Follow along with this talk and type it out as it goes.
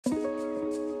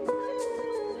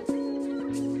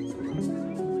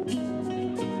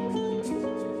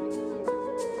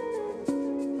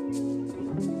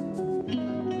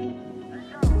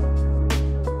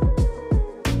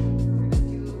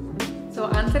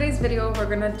today's video, we're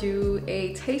gonna do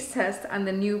a taste test on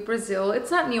the new Brasil. It's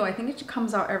not new, I think it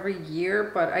comes out every year,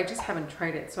 but I just haven't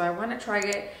tried it. So I wanna try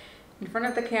it in front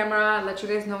of the camera, let you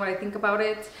guys know what I think about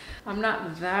it. I'm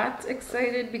not that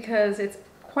excited because it's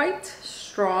quite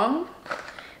strong.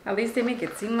 At least they make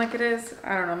it seem like it is.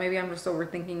 I don't know, maybe I'm just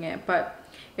overthinking it, but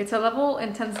it's a level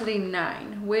intensity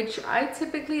 9, which I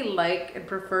typically like and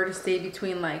prefer to stay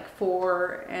between like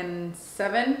 4 and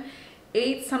 7.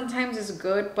 8 sometimes is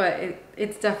good, but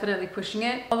it's definitely pushing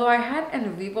it. Although I had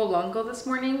En Vivo Longo this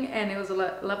morning and it was a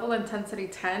level intensity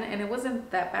 10 and it wasn't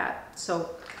that bad. So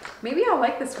maybe I'll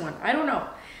like this one, I don't know.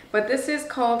 But this is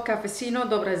called Cafezinho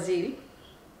do Brasil.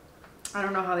 I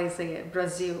don't know how they say it,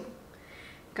 Brasil.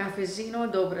 Cafezinho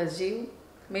do Brasil.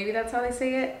 Maybe that's how they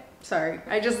say it. Sorry,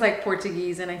 I just like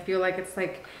Portuguese and I feel like it's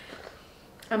like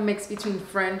a mix between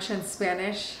French and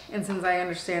Spanish, and since I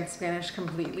understand Spanish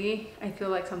completely, I feel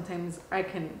like sometimes I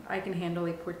can handle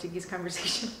a Portuguese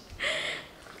conversation.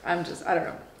 I don't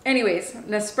know. Anyways,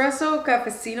 Nespresso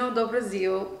Cafezinho do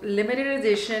Brasil limited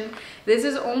edition. This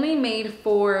is only made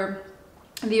for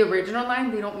the original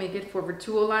line. They don't make it for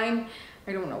Virtual line.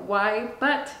 I don't know why,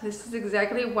 but this is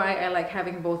exactly why I like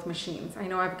having both machines. I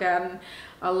know I've gotten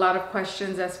a lot of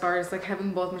questions as far as like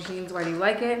having both machines. Why do you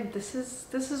like it? This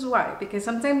is why, because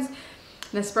sometimes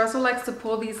Nespresso likes to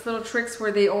pull these little tricks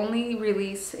where they only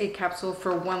release a capsule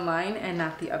for one line and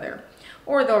not the other.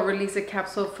 Or they'll release a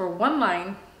capsule for one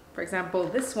line, for example,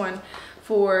 this one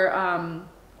for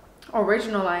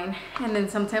original line, and then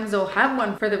sometimes they'll have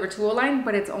one for the Virtual line,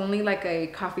 but it's only like a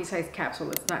coffee sized capsule.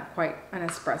 It's not quite an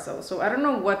espresso. So I don't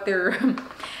know what they're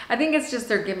I think it's just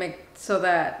their gimmick so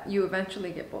that you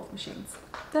eventually get both machines.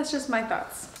 That's just my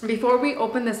thoughts. Before we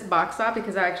open this box up,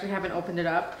 because I actually haven't opened it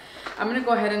up, I'm gonna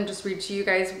go ahead and just read to you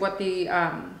guys what the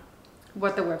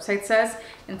website says.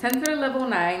 Intensity level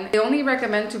 9. They only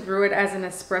recommend to brew it as an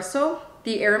espresso.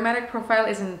 The aromatic profile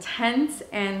is intense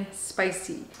and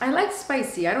spicy. I like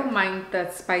spicy. I don't mind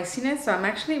that spiciness, so I'm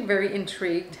actually very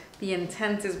intrigued. The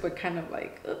intense is what kind of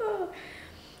like, ugh.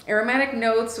 Aromatic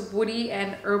notes, woody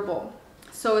and herbal.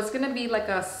 So it's gonna be like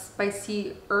a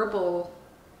spicy, herbal,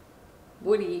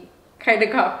 woody kind of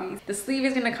coffee. The sleeve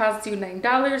is gonna cost you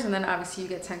 $9, and then obviously you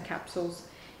get 10 capsules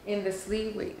in the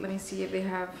sleeve. Wait, let me see if they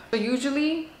have. So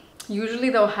usually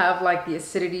they'll have like the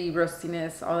acidity,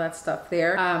 roastiness, all that stuff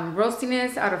there.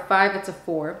 Roastiness out of 5, it's a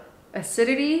 4.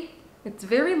 Acidity, it's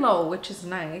very low, which is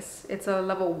nice. It's a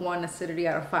level 1 acidity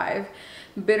out of 5.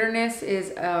 Bitterness is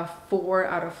a 4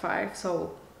 out of 5.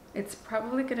 So it's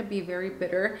probably gonna be very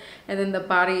bitter. And then the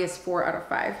body is 4 out of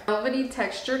 5. Velvety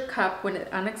textured cup with an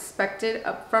unexpected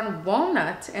upfront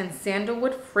walnut and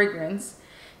sandalwood fragrance.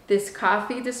 This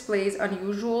coffee displays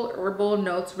unusual herbal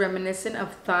notes reminiscent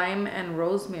of thyme and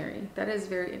rosemary. That is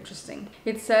very interesting.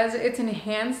 It says it's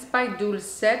enhanced by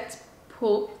dulcet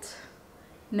pulped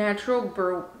natural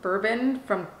bourbon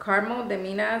from Carmo de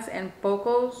Minas and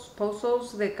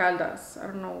Pozos de Caldas. I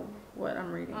don't know what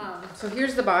I'm reading. So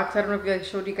here's the box. I don't know if I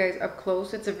showed you guys up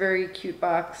close. It's a very cute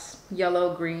box.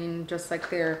 Yellow, green, just like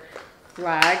their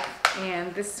flag.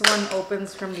 And this one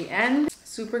opens from the end.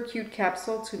 Super cute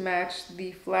capsule to match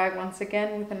the flag once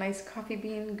again with a nice coffee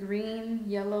bean, green,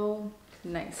 yellow,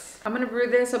 nice. I'm gonna brew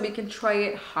this so we can try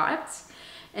it hot.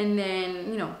 And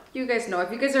then, you know, you guys know,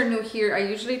 if you guys are new here, I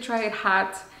usually try it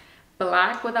hot,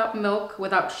 black without milk,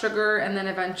 without sugar, and then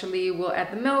eventually we'll add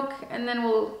the milk, and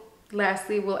then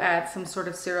lastly we'll add some sort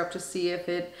of syrup to see if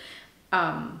it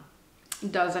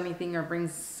does anything or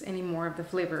brings any more of the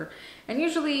flavor. And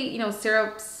usually, you know,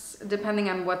 syrups, depending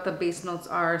on what the base notes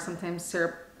are, sometimes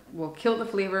syrup will kill the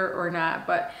flavor or not,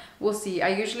 but we'll see. I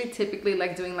usually typically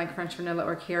like doing like French vanilla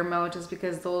or caramel just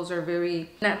because those are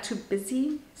very not too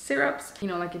busy syrups. You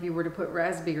know, like if you were to put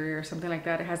raspberry or something like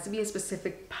that, it has to be a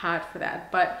specific pot for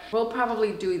that. But we'll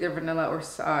probably do either vanilla or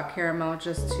caramel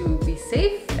just to be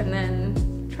safe and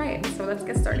then try it. So let's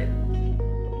get started.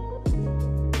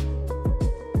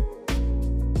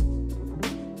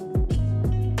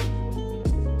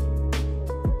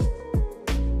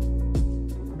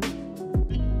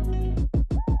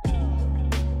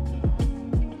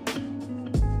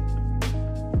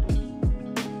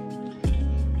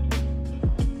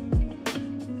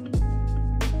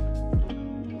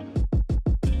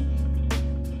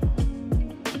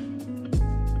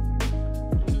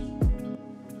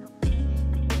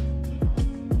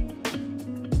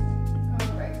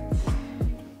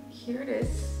 Here it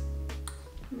is.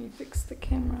 Let me fix the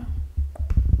camera.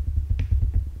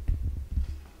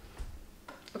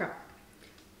 Okay.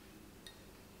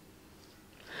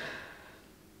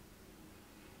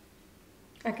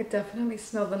 I could definitely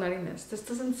smell the nuttiness. This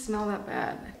doesn't smell that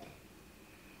bad.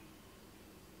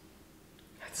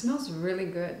 It's smells really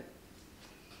good.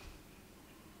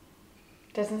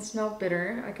 Doesn't smell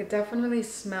bitter. I could definitely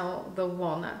smell the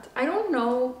walnut. I don't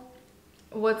know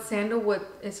what sandalwood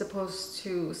is supposed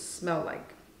to smell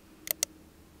like.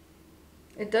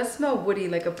 It does smell woody,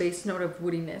 like a base note of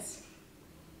woodiness.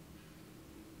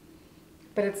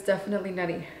 But it's definitely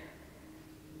nutty.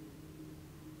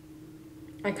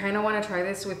 I kind of want to try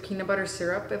this with peanut butter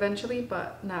syrup eventually,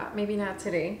 but maybe not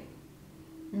today.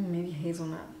 Maybe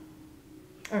hazelnut.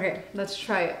 Okay, let's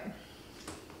try it.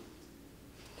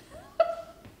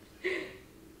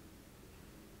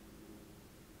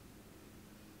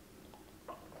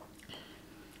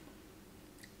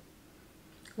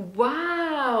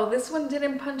 Wow, this one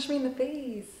didn't punch me in the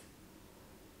face.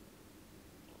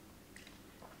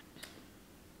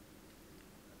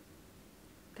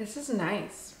 This is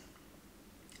nice.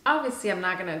 Obviously, I'm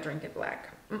not gonna drink it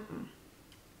black.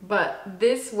 But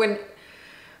this, when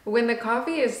the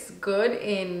coffee is good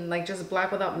in like just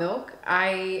black without milk,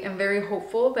 I am very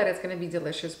hopeful that it's gonna be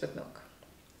delicious with milk.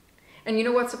 And you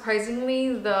know what?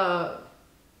 Surprisingly, the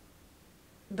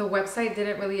website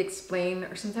didn't really explain,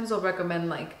 or sometimes they'll recommend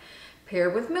like pair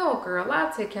with milk or a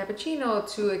latte, cappuccino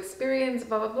to experience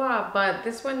blah, blah, blah. But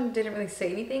this one didn't really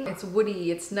say anything. It's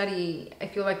woody, it's nutty. I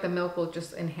feel like the milk will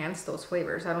just enhance those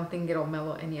flavors. I don't think it'll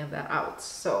mellow any of that out.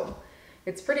 So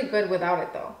it's pretty good without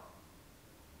it though.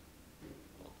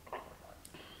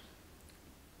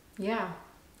 Yeah,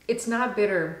 it's not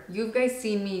bitter. You guys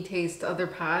seen me taste other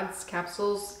pods,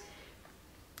 capsules.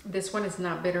 This one is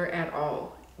not bitter at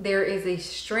all. There is a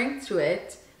strength to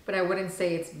it, but I wouldn't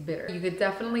say it's bitter. You could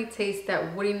definitely taste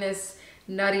that woodiness,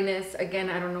 nuttiness.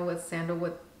 Again, I don't know what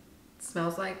sandalwood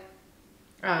smells like,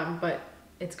 but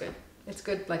it's good. It's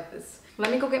good like this.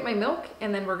 Let me go get my milk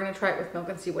and then we're gonna try it with milk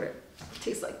and see what it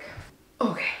tastes like.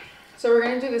 Okay, so we're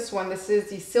gonna do this one. This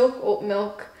is the Silk Oat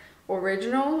Milk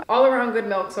Original, all around good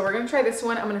milk. So we're gonna try this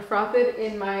one. I'm gonna froth it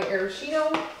in my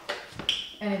Araschino.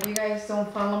 And if you guys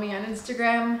don't follow me on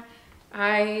Instagram,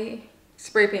 I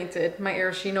spray painted my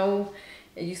Araschino.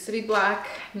 It used to be black,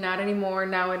 not anymore.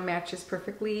 Now it matches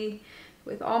perfectly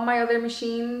with all my other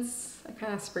machines. I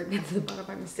kind of spray painted the bottom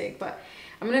by mistake, but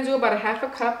I'm gonna do about a half a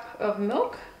cup of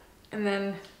milk and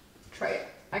then try it.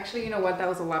 Actually, you know what? That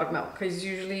was a lot of milk because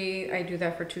usually I do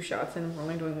that for 2 shots and we're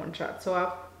only doing 1 shot. So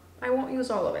I won't use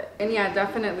all of it. And yeah,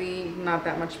 definitely not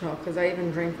that much milk because I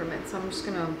even drink from it. So I'm just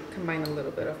gonna combine a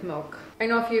little bit of milk. I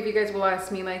know a few of you guys will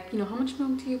ask me like, you know, how much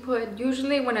milk do you put?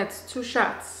 Usually when it's 2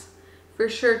 shots, for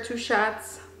sure 2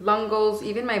 shots, lungos,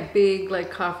 even my big like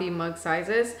coffee mug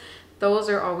sizes, those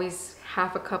are always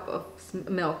half a cup of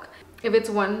milk. If it's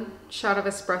 1 shot of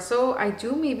espresso, I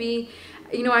do maybe,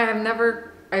 you know, I've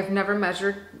never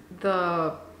measured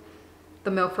the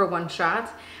milk for 1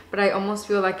 shot, but I almost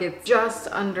feel like it's just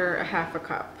under a half a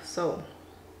cup. So,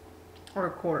 or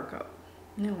a 1/4 cup.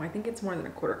 No, I think it's more than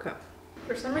a 1/4 cup.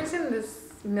 For some reason,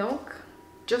 this milk,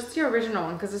 just the original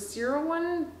one, because the zero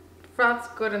one froths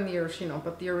good in the Araschino,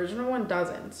 but the original one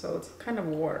doesn't, so it's kind of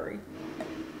watery.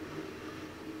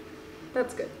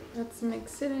 That's good. Let's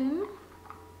mix it in.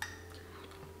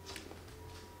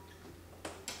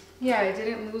 Yeah, it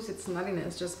didn't lose its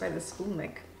nuttiness just by the spoon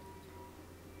lick.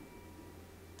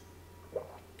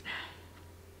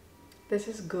 This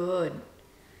is good.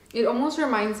 It almost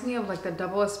reminds me of like the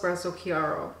double espresso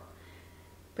Chiaro,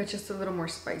 but just a little more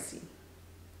spicy.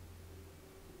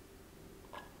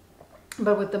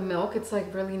 But with the milk, it's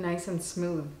like really nice and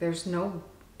smooth. There's no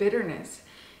bitterness.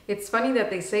 It's funny that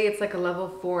they say it's like a level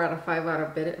 4 out of 5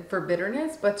 out of for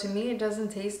bitterness, but to me it doesn't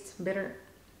taste bitter.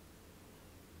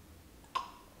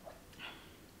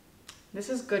 This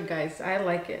is good, guys. I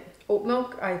like it. Oat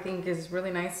milk, I think, is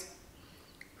really nice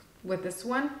with this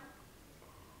one.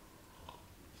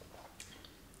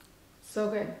 So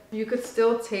good. You could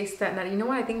still taste that nut. You know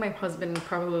what? I think my husband would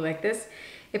probably like this.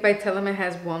 If I tell him it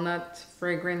has walnut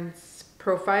fragrance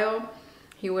profile,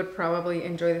 he would probably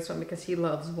enjoy this one because he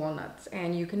loves walnuts.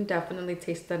 And you can definitely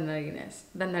taste the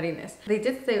nuttiness. They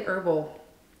did say herbal,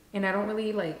 and I don't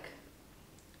really like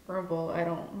herbal. I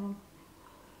don't.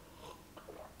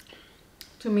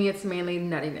 To me, it's mainly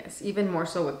nuttiness, even more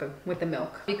so with the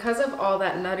milk. Because of all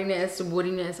that nuttiness,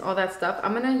 woodiness, all that stuff,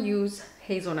 I'm gonna use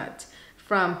hazelnut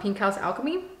from Pink House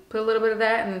Alchemy. Put a little bit of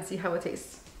that and then see how it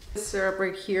tastes. This syrup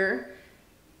right here,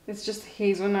 it's just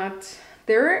hazelnut.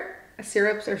 Their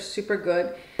syrups are super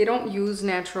good. They don't use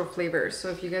natural flavors. So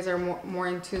if you guys are more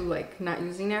into like not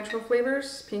using natural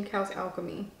flavors, Pink House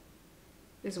Alchemy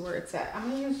is where it's at. I'm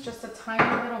gonna use just a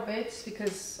tiny little bit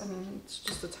because, I mean, it's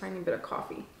just a tiny bit of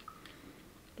coffee.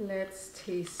 Let's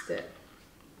taste it.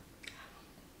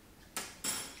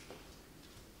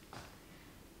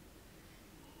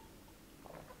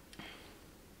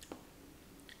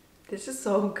 This is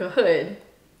so good.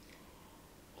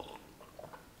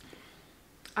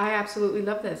 I absolutely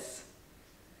love this.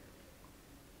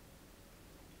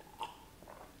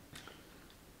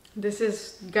 This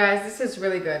is, guys, this is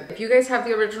really good. If you guys have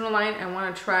the original line and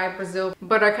want to try Brazil,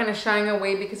 but are kind of shying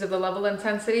away because of the level of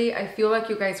intensity, I feel like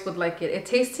you guys would like it. It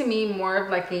tastes to me more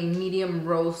of like a medium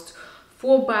roast,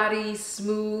 full body,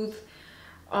 smooth,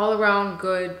 all around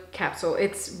good capsule.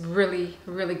 It's really,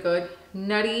 really good.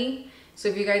 Nutty. So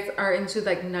if you guys are into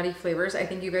like nutty flavors, I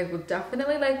think you guys would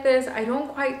definitely like this. I don't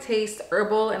quite taste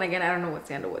herbal, and again, I don't know what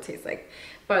sandalwood tastes like.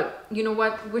 But you know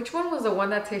what? Which one was the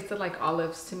one that tasted like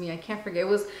olives to me? I can't forget. It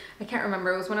was, I can't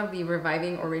remember. It was one of the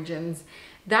Reviving Origins.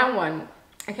 That one,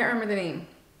 I can't remember the name.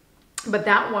 But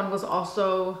that one was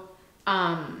also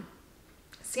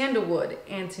sandalwood.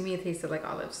 And to me, it tasted like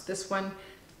olives. This one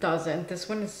doesn't. This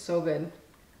one is so good.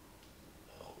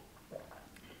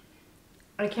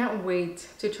 I can't wait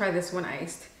to try this one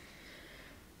iced,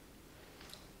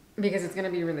 because it's gonna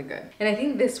be really good. And I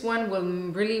think this one will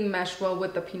really mesh well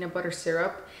with the peanut butter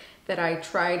syrup that I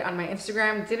tried on my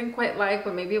Instagram. Didn't quite like,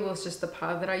 but maybe it was just the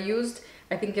pod that I used.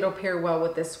 I think it'll pair well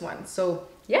with this one. So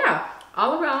yeah,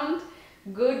 all around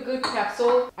good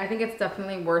capsule. I think it's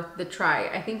definitely worth the try.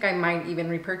 I think I might even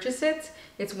repurchase it.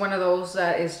 It's one of those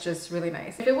that is just really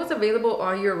nice. If it was available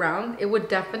all year round, it would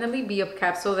definitely be a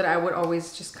capsule that I would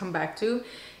always just come back to.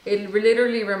 It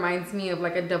literally reminds me of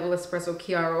like a double espresso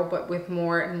Chiaro, but with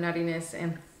more nuttiness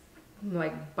and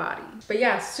like body. But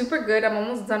yeah, super good. I'm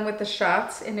almost done with the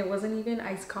shots, and it wasn't even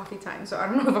iced coffee time, so I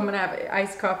don't know if I'm gonna have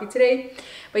iced coffee today.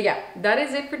 But yeah, that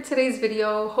is it for today's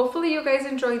video. Hopefully you guys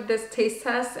enjoyed this taste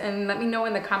test, and let me know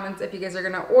in the comments if you guys are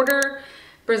gonna order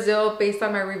Brazil based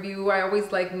on my review. I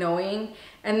always like knowing.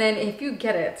 And then if you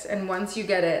get it, and once you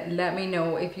get it, let me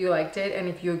know if you liked it and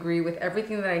if you agree with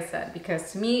everything that I said,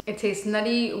 because to me it tastes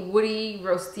nutty, woody,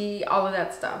 roasty, all of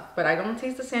that stuff, but I don't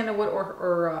taste the sandalwood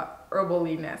or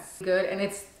herbaliness. Good. And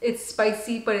it's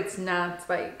spicy, but it's not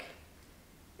like,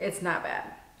 it's not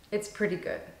bad. It's pretty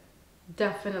good.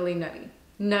 Definitely nutty.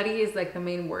 Nutty is like the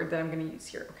main word that I'm gonna use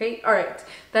here, okay? All right,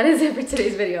 that is it for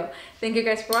today's video. Thank you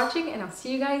guys for watching, and I'll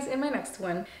see you guys in my next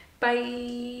one.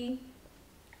 Bye.